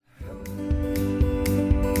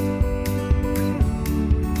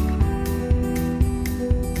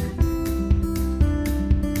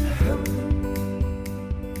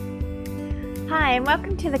Hi, and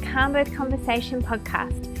welcome to the Calmbirth Conversation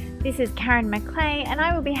podcast. This is Karen McClay, and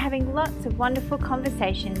I will be having lots of wonderful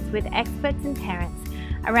conversations with experts and parents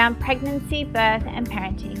around pregnancy, birth, and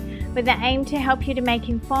parenting, with the aim to help you to make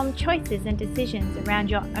informed choices and decisions around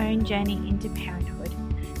your own journey into parenthood.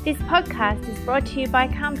 This podcast is brought to you by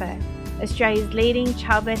Calmbirth, Australia's leading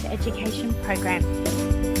childbirth education program.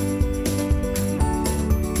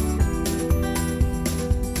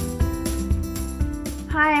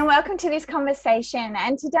 Hi, and welcome to this conversation.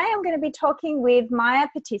 And today I'm going to be talking with Maja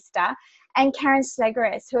Batista and Karen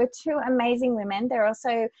Shlegeris, who are two amazing women. They're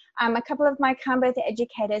also a couple of my Calmbirth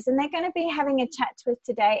educators, and they're going to be having a chat to us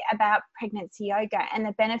today about pregnancy yoga and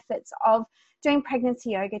the benefits of doing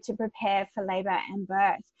pregnancy yoga to prepare for labour and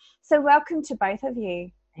birth. So welcome to both of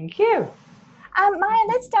you. Thank you. Maja,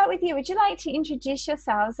 let's start with you. Would you like to introduce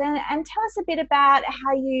yourselves and tell us a bit about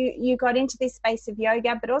how you got into this space of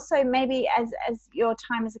yoga, but also maybe as your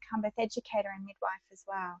time as a Calmbirth educator and midwife as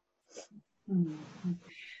well?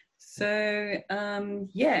 So,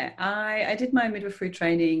 I did my midwifery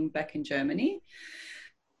training back in Germany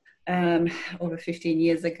over 15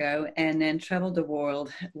 years ago, and then traveled the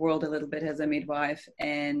world a little bit as a midwife,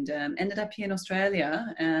 and ended up here in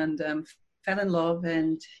Australia and fell in love,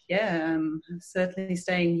 and certainly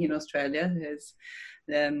staying here in Australia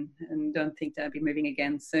and don't think that I'll be moving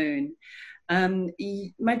again soon.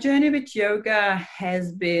 My journey with yoga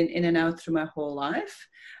has been in and out through my whole life.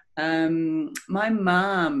 My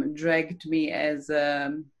mom dragged me as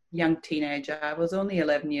a young teenager. I was only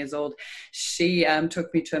 11 years old. She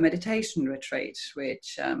took me to a meditation retreat,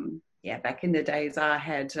 which back in the days I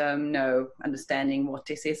had no understanding what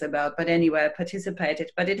this is about. But anyway, I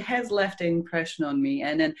participated. But it has left an impression on me.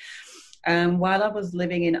 And then while I was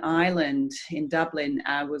living in Ireland, in Dublin,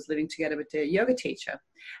 I was living together with a yoga teacher.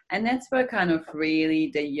 And that's where kind of really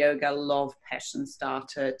the yoga love passion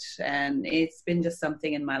started. And it's been just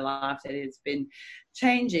something in my life that it's been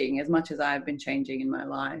changing as much as I've been changing in my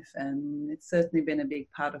life. And it's certainly been a big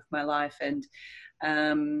part of my life. And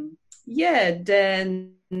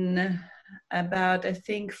then about, I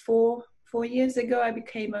think, 3 years ago, I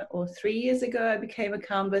became a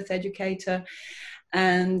Calmbirth educator.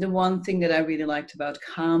 And the one thing that I really liked about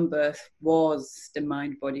Calmbirth was the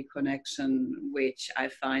mind-body connection, which I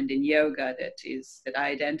find in yoga that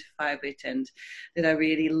I identify with and that I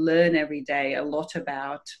really learn every day a lot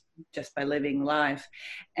about just by living life.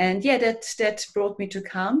 And that brought me to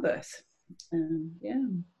Calmbirth.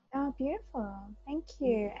 Oh, beautiful. Thank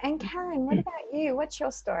you. And Karen, what about you? What's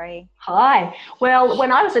your story? Hi. Well,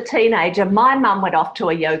 when I was a teenager, my mum went off to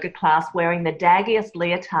a yoga class wearing the daggiest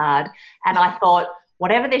leotard, and I thought,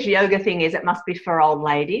 whatever this yoga thing is, it must be for old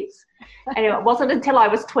ladies. Anyway, it wasn't until I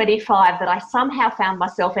was 25 that I somehow found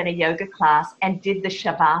myself in a yoga class and did the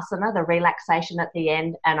shavasana, the relaxation at the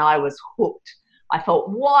end, and I was hooked. I thought,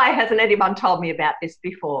 why hasn't anyone told me about this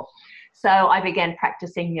before? So I began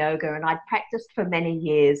practicing yoga, and I'd practiced for many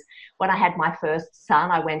years. When I had my first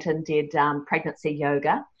son, I went and did pregnancy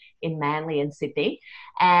yoga in Manly in Sydney.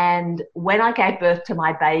 And when I gave birth to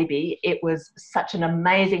my baby, it was such an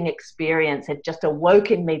amazing experience. It just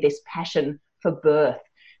awoke in me this passion for birth.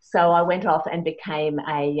 So I went off and became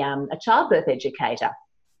a childbirth educator.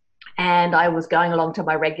 And I was going along to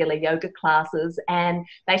my regular yoga classes, and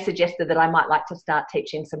they suggested that I might like to start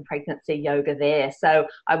teaching some pregnancy yoga there. So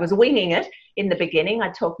I was winging it in the beginning.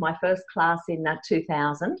 I taught my first class in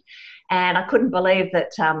 2000, and I couldn't believe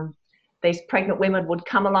that these pregnant women would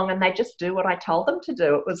come along and they just do what I told them to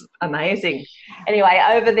do. It was amazing. Anyway,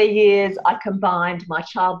 over the years, I combined my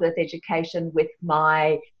childbirth education with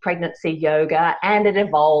my pregnancy yoga, and it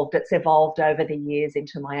evolved. It's evolved over the years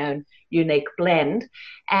into my own unique blend.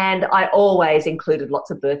 And I always included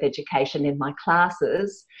lots of birth education in my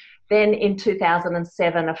classes. Then in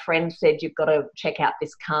 2007, a friend said, you've got to check out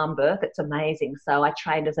this Calmbirth. It's amazing. So I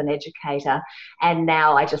trained as an educator, and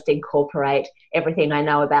now I just incorporate everything I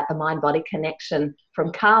know about the mind-body connection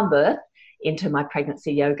from Calmbirth into my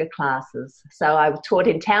pregnancy yoga classes. So I taught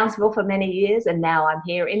in Townsville for many years, and now I'm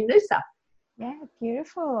here in Noosa. Yeah,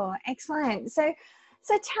 beautiful. Excellent. So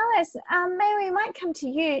tell us, Mary, we might come to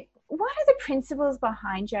you. What are the principles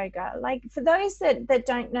behind yoga? Like, for those that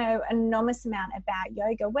don't know an enormous amount about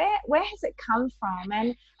yoga, where has it come from,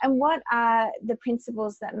 and what are the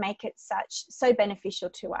principles that make it so beneficial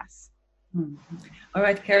to us? All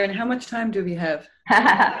right, Karen, how much time do we have?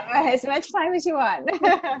 As much time as you want.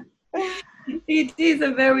 It is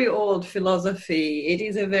a very old philosophy. It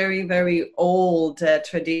is a very, very old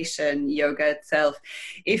tradition, yoga itself.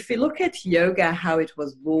 If we look at yoga, how it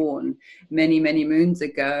was born many, many moons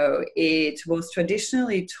ago, it was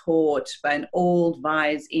traditionally taught by an old,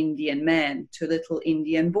 wise Indian man to a little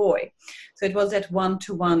Indian boy. So it was that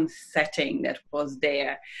one-to-one setting that was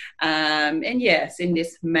there. And yes, in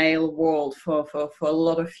this male world, for a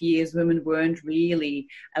lot of years, women weren't really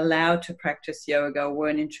allowed to practice yoga,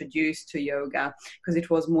 weren't introduced to yoga, because it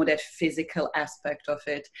was more that physical aspect of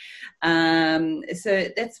it. So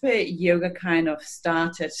that's where yoga kind of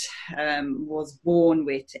started, was born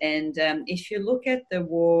with. And if you look at the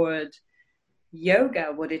word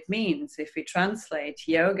yoga, what it means, if we translate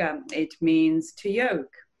yoga, it means to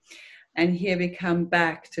yoke. And here we come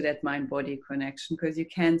back to that mind-body connection, because you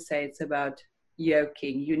can say it's about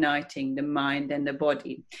yoking, uniting the mind and the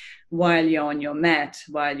body. While you're on your mat,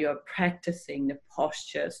 while you're practicing the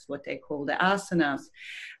postures, what they call the asanas,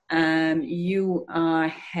 you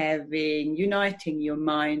are uniting your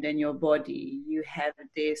mind and your body. You have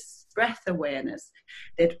this breath awareness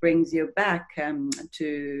that brings you back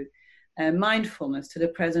to mindfulness, to the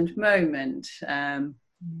present moment.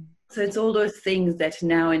 So it's all those things that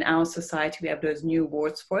now in our society we have those new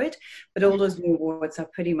words for it, but all those new words are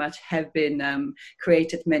pretty much have been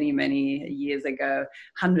created many, many years ago,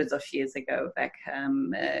 hundreds of years ago back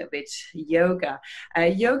with yoga.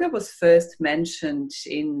 Yoga was first mentioned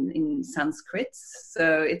in Sanskrit,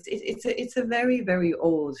 so it's a very, very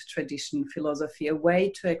old tradition, philosophy, a way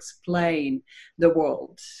to explain the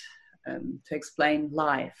world, to explain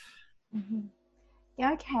life. Mm-hmm.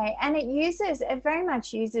 Okay, and it very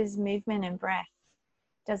much uses movement and breath,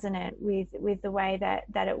 doesn't it, with the way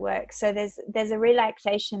that it works. So there's a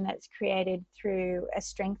relaxation that's created through a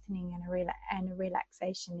strengthening and a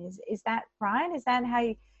relaxation. Is that right? Is that how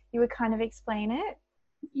you would kind of explain it?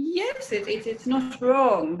 Yes, it's not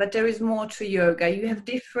wrong, but there is more to yoga. You have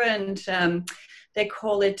different, they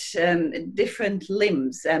call it different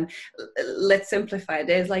limbs. Let's simplify.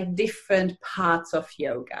 There's like different parts of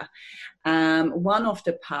yoga. One of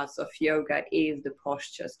the parts of yoga is the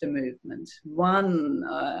postures, the movement. One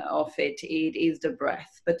of it is the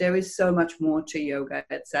breath. But there is so much more to yoga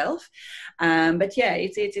itself. But yeah,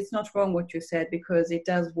 it's not wrong what you said, because it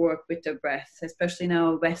does work with the breath. Especially in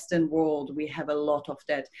our Western world, we have a lot of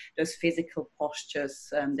that, those physical postures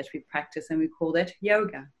that we practice, and we call that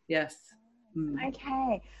yoga. Yes.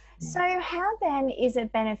 Okay. So how then is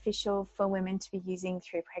it beneficial for women to be using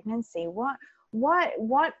through pregnancy?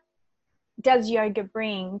 What does yoga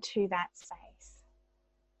bring to that space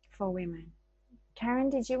for women? Karen,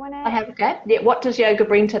 did you want to? I have a go. Yeah, what does yoga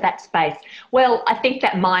bring to that space? Well, I think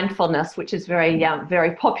that mindfulness, which is very,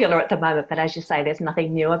 very popular at the moment, but as you say, there's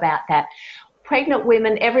nothing new about that. Pregnant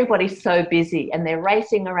women, everybody's so busy and they're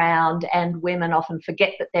racing around, and women often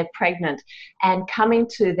forget that they're pregnant, and coming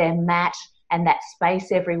to their mat and that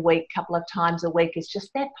space every week, couple of times a week, is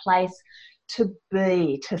just their place to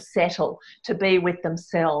be, to settle, to be with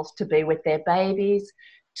themselves, to be with their babies,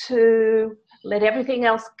 to let everything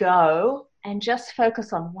else go and just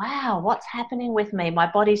focus on, wow, what's happening with me?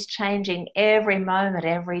 My body's changing every moment,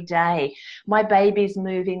 every day. My baby's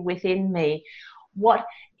moving within me. What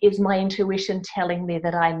is my intuition telling me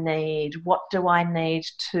that I need? What do I need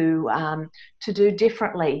to do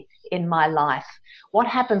differently in my life? What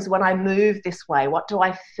happens when I move this way? What do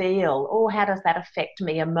I feel? Oh, how does that affect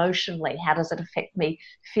me emotionally? How does it affect me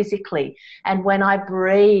physically? And when I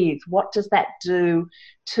breathe, what does that do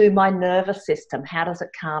to my nervous system? How does it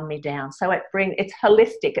calm me down? So it's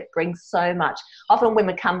holistic. It brings so much. Often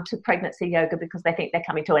women come to pregnancy yoga because they think they're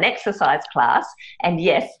coming to an exercise class. And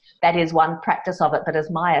yes, that is one practice of it. But as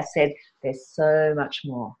Maja said, there's so much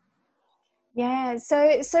more. Yeah,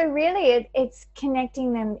 so really it's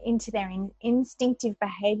connecting them into their instinctive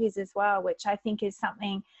behaviors as well, which I think is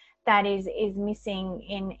something that is missing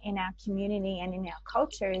in our community and in our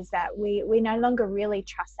culture, is that we no longer really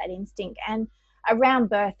trust that instinct. And around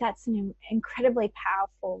birth, that's an incredibly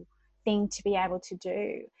powerful thing to be able to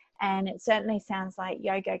do. And it certainly sounds like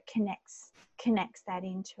yoga connects that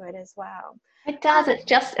into it as well. It does.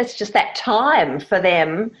 It's just that time for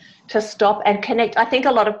them to stop and connect. I think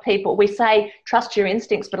a lot of people, we say trust your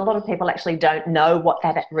instincts, but a lot of people actually don't know what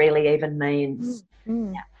that really even means.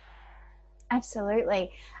 Mm-hmm. Yeah.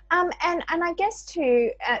 Absolutely. And I guess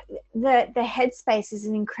too, the headspace is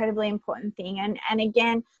an incredibly important thing. And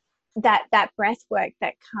again, that breath work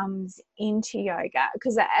that comes into yoga,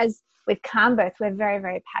 because as with Calmbirth, we're very,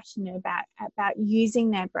 very passionate about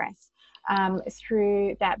using their breath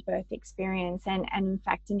through that birth experience, and in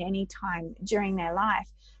fact in any time during their life.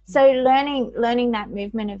 So learning that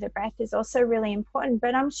movement of the breath is also really important.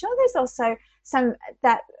 But I'm sure there's also some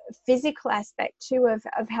that physical aspect too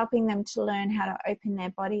of helping them to learn how to open their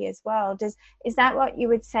body as well. Is that what you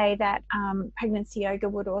would say that pregnancy yoga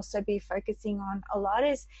would also be focusing on a lot,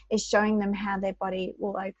 is showing them how their body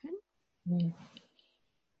will open? Mm.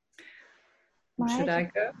 Should I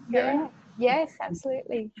go? Yeah. Yes,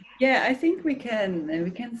 absolutely. Yeah, I think we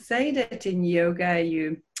can say that in yoga,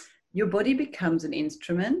 your body becomes an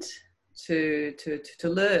instrument to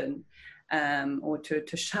learn, or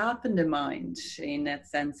to sharpen the mind, in that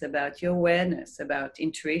sense, about your awareness, about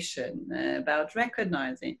intuition, about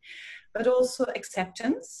recognizing, but also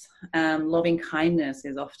acceptance. Loving kindness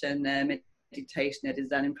is often meditation that is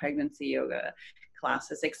done in pregnancy yoga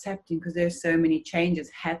classes, accepting, because there's so many changes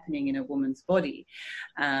happening in a woman's body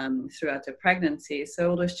throughout the pregnancy.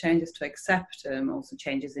 So all those changes to accept them, also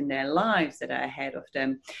changes in their lives that are ahead of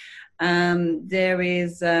them. There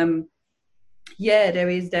is that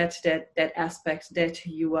aspect that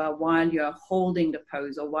you are, while you are holding the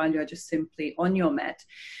pose, or while you are just simply on your mat,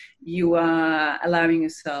 you are allowing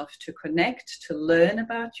yourself to connect, to learn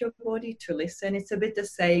about your body, to listen. It's a bit the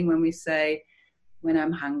saying when we say, when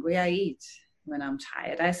I'm hungry, I eat. When I'm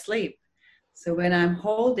tired, I sleep. So when I'm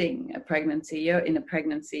holding in a pregnancy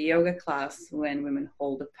yoga class, when women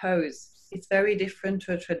hold a pose, it's very different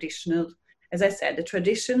to a traditional, as I said, the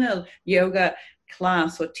traditional yoga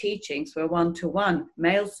class or teachings were one-to-one,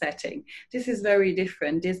 male setting. This is very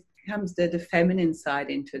different. This comes the feminine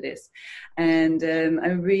side into this. And I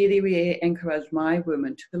really encourage my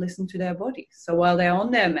women to listen to their body. So while they're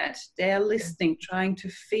on their mat, they're listening, trying to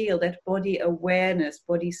feel that body awareness,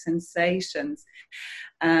 body sensations,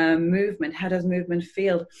 movement. How does movement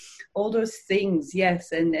feel? All those things,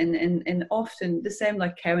 yes. And often the same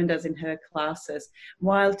like Karen does in her classes,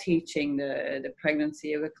 while teaching the pregnancy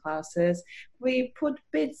yoga classes, we put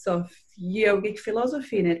bits of yogic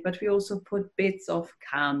philosophy in it, but we also put bits of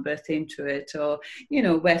Calmbirth into it, or,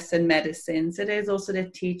 Western medicine. So there's also the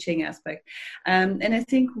teaching aspect. And I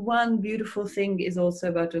think one beautiful thing is also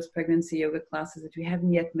about those pregnancy yoga classes that we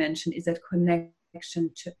haven't yet mentioned is that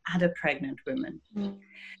connection to other pregnant women. Mm.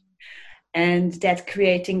 And that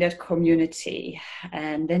creating that community,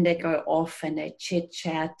 and then they go off and they chit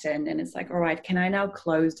chat, and it's like, all right, can I now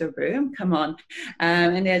close the room? Come on.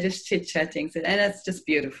 And they're just chit chatting. And that's just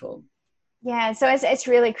beautiful. Yeah. So it's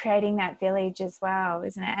really creating that village as well,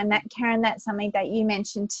 isn't it? And that, Karen, that's something that you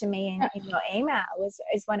mentioned to me in your email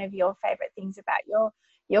is one of your favorite things about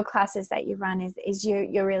your classes that you run is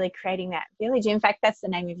you're really creating that village. In fact, that's the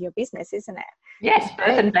name of your business, isn't it? Yes,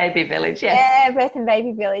 Birth and Baby Village. Yes. Yeah, Birth and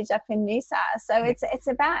Baby Village up in Noosa. So it's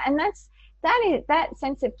about, and that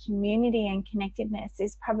sense of community and connectedness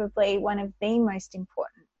is probably one of the most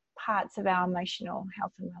important parts of our emotional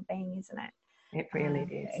health and well-being, isn't it? It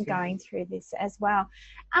really is. Going through this as well.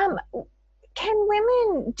 Can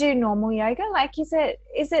women do normal yoga? Like, is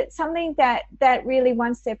it something that really,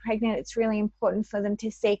 once they're pregnant, it's really important for them to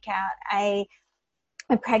seek out a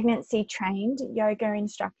pregnancy trained yoga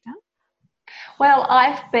instructor? Well,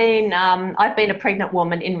 I've been a pregnant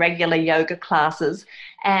woman in regular yoga classes,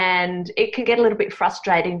 and it can get a little bit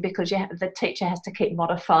frustrating because the teacher has to keep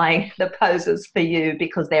modifying the poses for you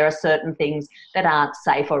because there are certain things that aren't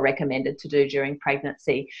safe or recommended to do during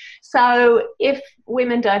pregnancy. So if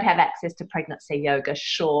women don't have access to pregnancy yoga,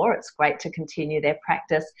 sure, it's great to continue their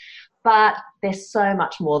practice. But there's so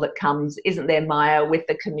much more that comes, isn't there, Maja, with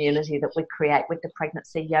the community that we create with the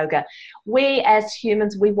pregnancy yoga. We as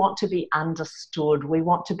humans, we want to be understood. We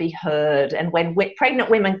want to be heard. And when pregnant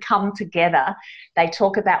women come together, they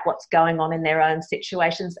talk about what's going on in their own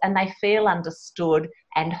situations and they feel understood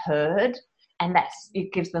and heard. And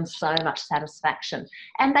it gives them so much satisfaction.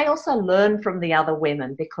 And they also learn from the other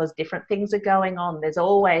women because different things are going on. There's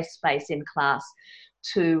always space in class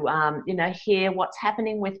to hear what's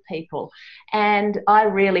happening with people. And I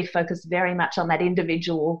really focus very much on that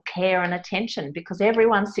individual care and attention because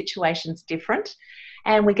everyone's situation's different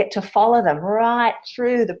and we get to follow them right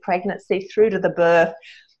through the pregnancy, through to the birth.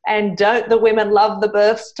 And don't the women love the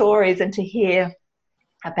birth stories and to hear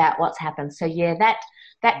about what's happened? So yeah,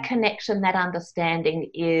 that connection, that understanding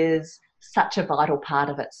is such a vital part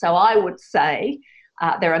of it. So I would say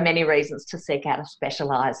there are many reasons to seek out a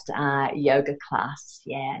specialised yoga class,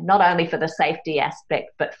 not only for the safety aspect,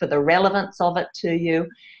 but for the relevance of it to you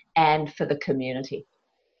and for the community.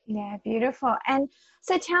 Yeah, beautiful. And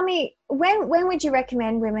so tell me, when would you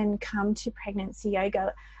recommend women come to pregnancy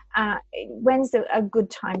yoga? When's a good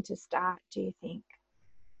time to start, do you think?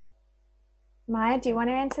 Maja, do you want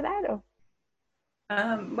to answer that? Or?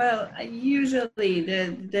 Well,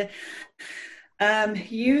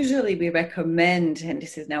 usually we recommend, and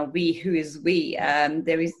this is now we, who is we,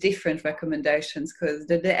 there is different recommendations because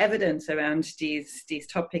the evidence around these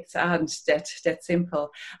topics aren't that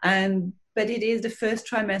simple. But it is the first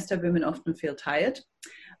trimester, women often feel tired.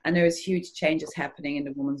 And there is huge changes happening in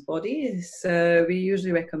the woman's body. So we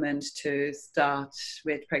usually recommend to start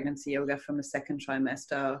with pregnancy yoga from the second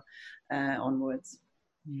trimester onwards.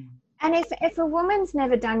 And if a woman's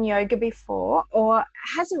never done yoga before, or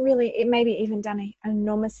hasn't really maybe even done an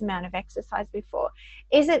enormous amount of exercise before,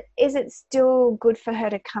 is it still good for her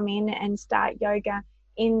to come in and start yoga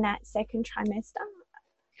in that second trimester?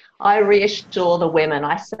 I reassure the women.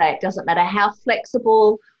 I say it doesn't matter how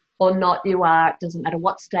flexible or not you are, it doesn't matter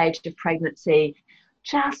what stage of pregnancy,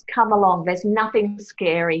 just come along. There's nothing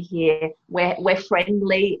scary here. We're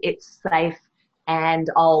friendly, it's safe, and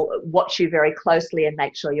I'll watch you very closely and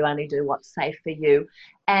make sure you only do what's safe for you.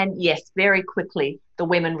 And yes, very quickly the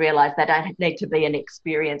women realise they don't need to be an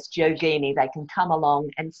experienced yogini. They can come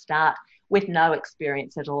along and start with no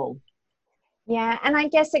experience at all. Yeah, and I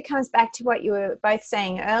guess it comes back to what you were both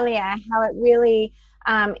saying earlier, how it really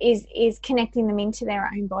is connecting them into their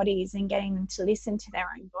own bodies and getting them to listen to their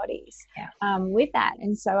own bodies with that.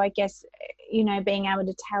 And so I guess, being able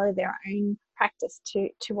to tailor their own practice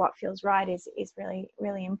to what feels right is really,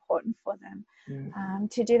 really important for them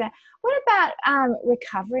to do that. What about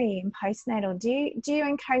recovery and postnatal? Do you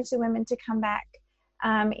encourage the women to come back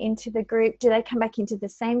into the group? Do they come back into the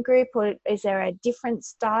same group, or is there a different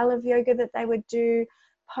style of yoga that they would do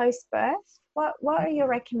post-birth? What are your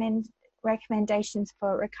recommendations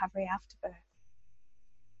for recovery after birth?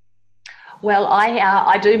 Well,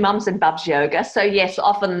 I do mums and bubs yoga. So yes,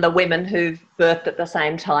 often the women who've birthed at the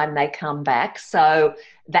same time, they come back. So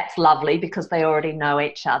that's lovely because they already know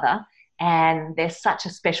each other. And there's such a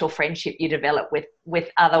special friendship you develop with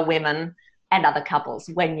other women and other couples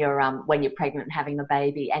when you're pregnant and having a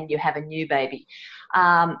baby and you have a new baby.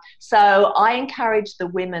 So I encourage the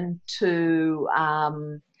women to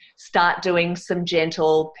start doing some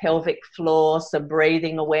gentle pelvic floor, some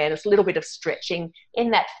breathing awareness, a little bit of stretching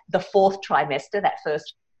in the fourth trimester, that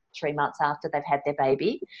first 3 months after they've had their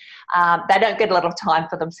baby. They don't get a lot of time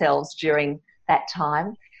for themselves during that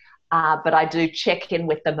time, but I do check in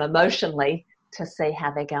with them emotionally to see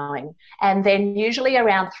how they're going. And then usually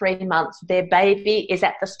around 3 months, their baby is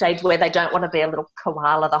at the stage where they don't want to be a little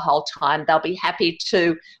koala the whole time. They'll be happy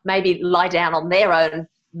to maybe lie down on their own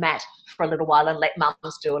mat for a little while and let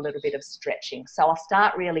mums do a little bit of stretching. So I'll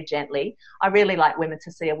start really gently. I really like women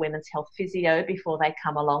to see a women's health physio before they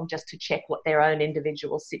come along, just to check what their own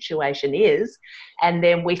individual situation is. And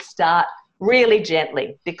then we start really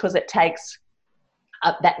gently because it takes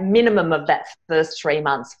that minimum of that first 3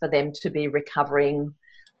 months for them to be recovering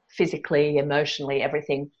physically, emotionally,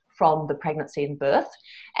 everything from the pregnancy and birth.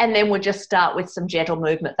 And then we'll just start with some gentle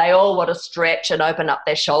movement. They all want to stretch and open up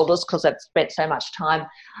their shoulders because they've spent so much time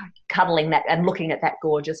cuddling that and looking at that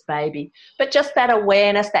gorgeous baby. But just that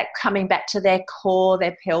awareness, that coming back to their core,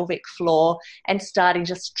 their pelvic floor, and starting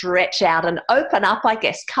to stretch out and open up, I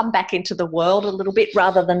guess, come back into the world a little bit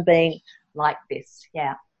rather than being like this.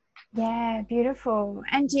 Yeah. Yeah, beautiful.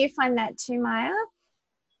 And do you find that too, Maja?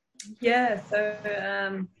 Yeah, so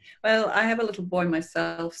well, I have a little boy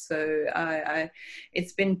myself, so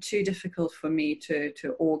it's been too difficult for me to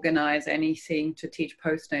organize anything to teach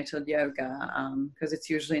postnatal yoga because it's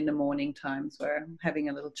usually in the morning times where I'm having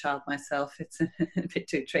a little child myself. It's a bit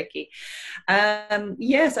too tricky.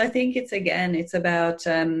 Yes, I think it's about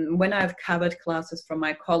when I've covered classes from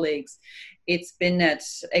my colleagues, it's been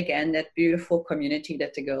that beautiful community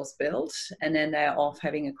that the girls built, and then they're off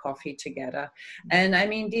having a coffee together. And I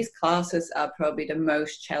mean, these classes are probably the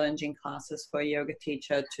most challenging classes for a yoga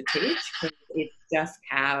teacher to teach because it's just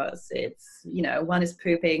chaos. It's, one is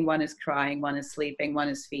pooping, one is crying, one is sleeping, one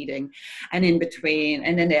is feeding, and in between,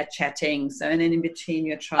 and then they're chatting. So, and then in between,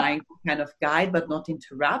 you're trying to kind of guide but not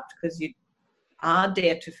interrupt because you are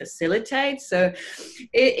there to facilitate. So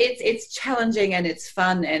it's challenging and it's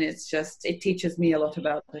fun, and it teaches me a lot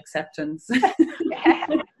about acceptance. Yeah.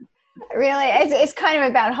 Really, it's kind of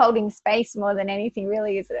about holding space more than anything,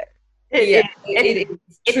 really, isn't it?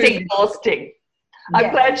 It's exhausting.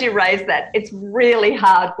 I'm glad you raised that. It's really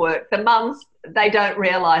hard work. The mums, they don't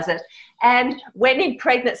realise it. And when in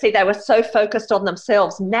pregnancy, they were so focused on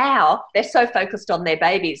themselves. Now they're so focused on their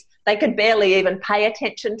babies, they can barely even pay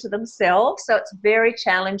attention to themselves. So it's very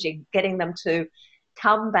challenging getting them to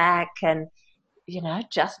come back and,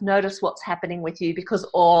 just notice what's happening with you because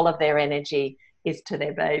all of their energy is to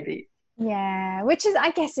their baby. Yeah, which is,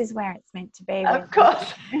 I guess, is where it's meant to be. Of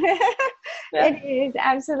course. Yeah. It is,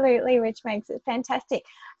 absolutely, which makes it fantastic.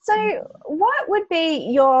 So what would be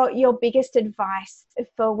your biggest advice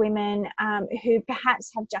for women who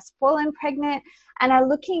perhaps have just fallen pregnant and are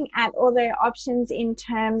looking at all their options in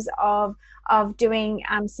terms of doing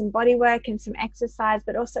some body work and some exercise,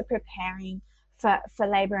 but also preparing for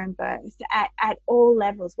labour and birth at all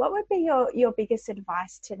levels? What would be your biggest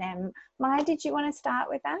advice to them? Maya, did you want to start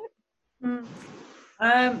with that?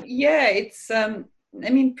 Yeah, it's, I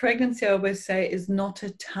mean, pregnancy, I always say, is not a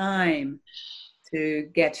time to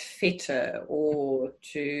get fitter or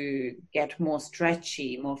to get more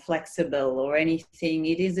stretchy, more flexible or anything.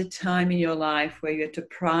 It is a time in your life where you have to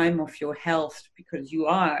prime off your health because you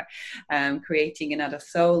are creating another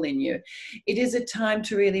soul in you. It is a time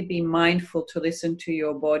to really be mindful, to listen to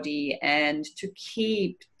your body and to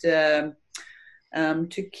keep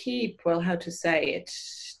well, how to say it,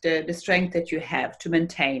 the strength that you have, to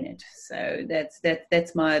maintain it. So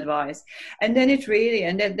that's my advice. And then it really,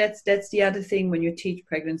 and that's the other thing when you teach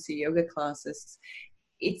pregnancy yoga classes.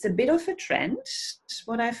 It's a bit of a trend,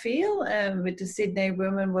 what I feel, with the Sydney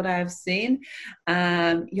women, what I've seen.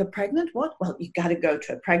 You're pregnant? What? Well, you got to go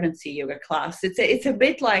to a pregnancy yoga class. It's a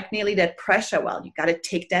bit like nearly that pressure. Well, you got to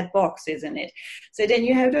tick that box, isn't it? So then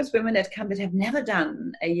you have those women that come that have never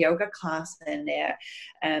done a yoga class, and they're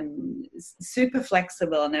super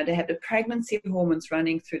flexible. Now they have the pregnancy hormones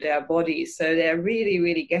running through their bodies, so they're really,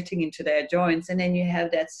 really getting into their joints. And then you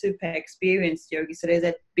have that super experienced yogi. So there's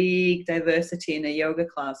that big diversity in a yoga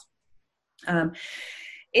class.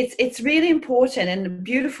 It's really important, and the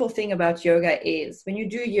beautiful thing about yoga is when you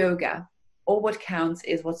do yoga, all what counts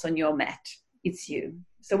is what's on your mat. It's you.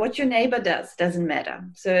 So what your neighbor does doesn't matter.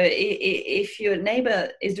 So if your neighbor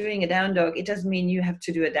is doing a down dog, it doesn't mean you have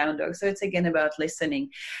to do a down dog. So it's again about listening,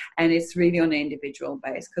 and it's really on an individual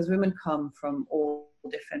base, because women come from all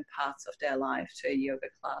different parts of their life to a yoga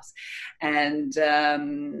class. And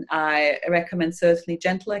I recommend certainly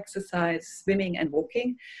gentle exercise, swimming and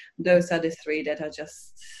walking. Those are the three that are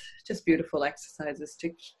just beautiful exercises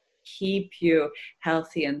to keep you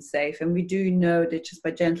healthy and safe. And we do know that just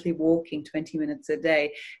by gently walking 20 minutes a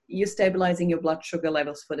day, you're stabilizing your blood sugar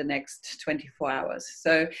levels for the next 24 hours.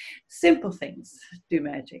 So simple things do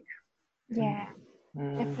magic. Yeah.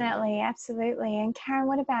 Definitely, absolutely. And Karen,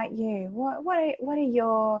 what about you? What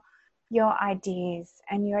are your ideas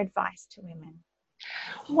and your advice to women?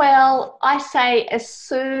 Well, I say as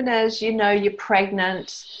soon as you know you're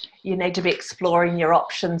pregnant, you need to be exploring your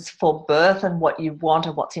options for birth and what you want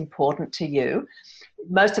and what's important to you.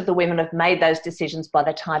 Most of the women have made those decisions by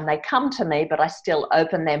the time they come to me, but I still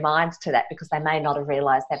open their minds to that because they may not have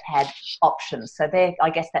realised they've had options. So I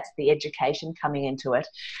guess that's the education coming into it.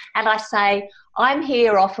 And I say, I'm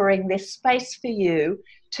here offering this space for you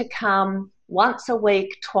to come once a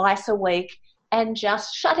week, twice a week, and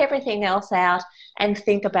just shut everything else out and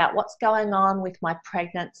think about what's going on with my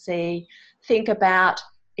pregnancy. Think about,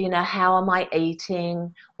 how am I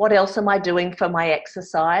eating? What else am I doing for my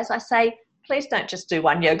exercise? I say, please don't just do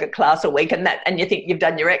one yoga class a week and you think you've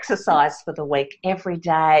done your exercise for the week. Every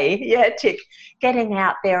day, tick, getting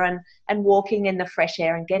out there and walking in the fresh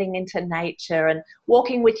air and getting into nature and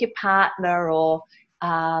walking with your partner or,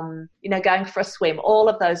 going for a swim, all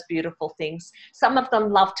of those beautiful things. Some of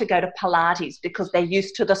them love to go to Pilates because they're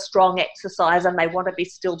used to the strong exercise and they want to be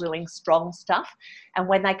still doing strong stuff. And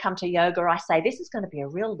when they come to yoga, I say, this is going to be a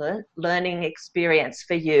real learning experience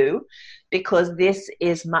for you, because this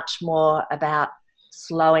is much more about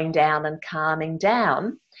slowing down and calming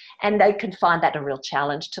down. And they can find that a real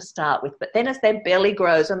challenge to start with. But then as their belly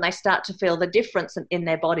grows and they start to feel the difference in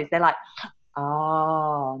their bodies, they're like,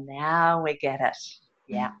 oh, now we get it.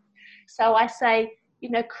 Yeah. So I say,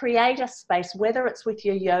 create a space, whether it's with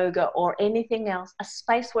your yoga or anything else, a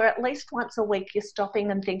space where at least once a week you're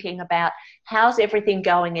stopping and thinking about how's everything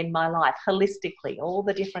going in my life holistically, all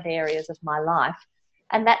the different areas of my life.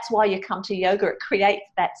 And that's why you come to yoga. It creates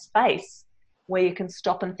that space where you can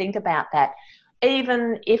stop and think about that,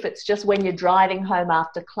 even if it's just when you're driving home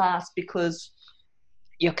after class because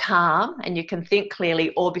you're calm and you can think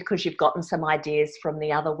clearly, or because you've gotten some ideas from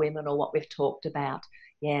the other women or what we've talked about.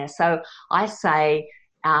 Yeah, so I say,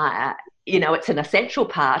 it's an essential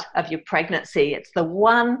part of your pregnancy. It's the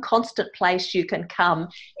one constant place you can come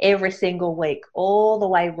every single week, all the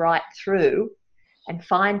way right through, and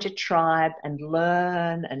find your tribe and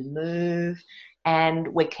learn and move, and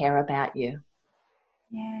we care about you.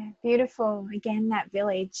 Yeah, beautiful. Again, that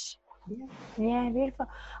village. Yeah, beautiful.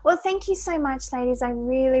 Well, thank you so much, ladies. I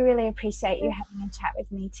really, really appreciate you having a chat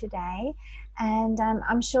with me today. And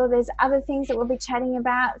I'm sure there's other things that we'll be chatting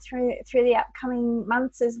about through the upcoming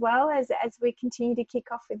months as well as we continue to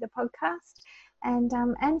kick off with the podcast.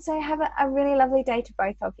 And so have a really lovely day to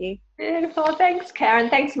both of you. Beautiful. Thanks, Karen.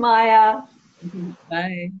 Thanks, Maja.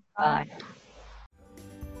 Bye. Bye.